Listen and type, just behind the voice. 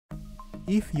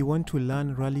If you want to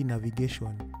learn rally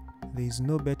navigation, there is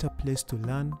no better place to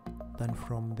learn than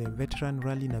from the veteran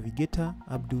rally navigator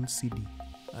Abdul Sidi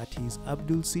at his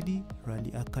Abdul Sidi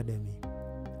Rally Academy.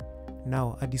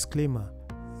 Now, a disclaimer,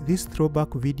 this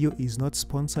throwback video is not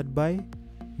sponsored by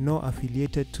nor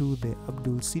affiliated to the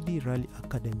Abdul Sidi Rally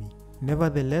Academy.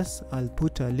 Nevertheless, I'll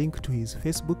put a link to his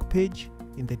Facebook page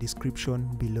in the description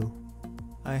below.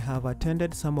 I have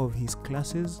attended some of his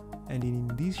classes, and in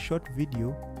this short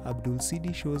video, Abdul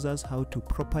Sidi shows us how to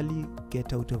properly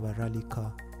get out of a rally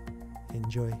car.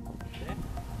 Enjoy.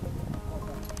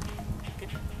 Okay.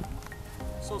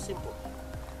 So simple.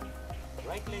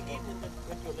 Right leg in and then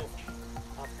get your left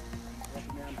up.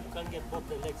 You can't get both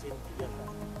the legs in together.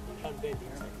 You can't bend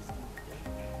inside.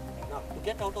 Now, to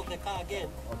get out of the car again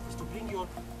is to bring your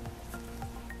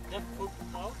left foot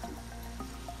out.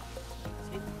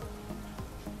 See?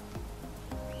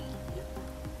 Yeah.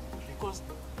 Because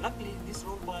luckily this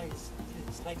roll bar is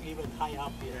slightly even high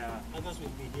up here. Yeah. Others will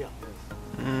be here.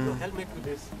 Yes. Your helmet with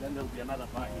this, then there will be another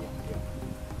bar here. Yeah.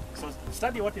 So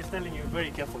study what he's telling you,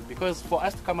 very careful, because for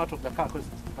us to come out of the car, because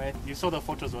you saw the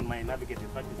photos on my navigator, in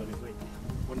fact he's on his way.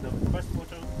 On the first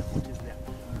photo, the foot is there.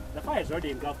 The fire is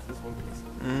already engulfed this whole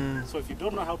place. So if you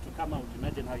don't know how to come out,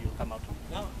 imagine how you'll come out.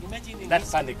 Now imagine in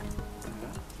that's panic.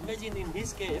 Imagine in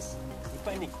his case, he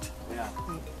panicked. Yeah.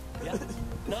 Yeah.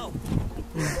 Now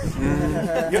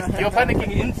you're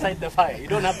panicking inside the fire. You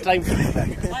don't have time to do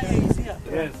that. The fire is here.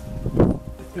 Yes.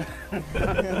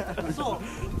 So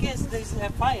in case there is a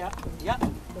fire, yeah,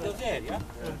 you're there, yeah.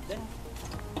 Then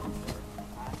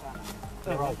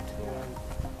right.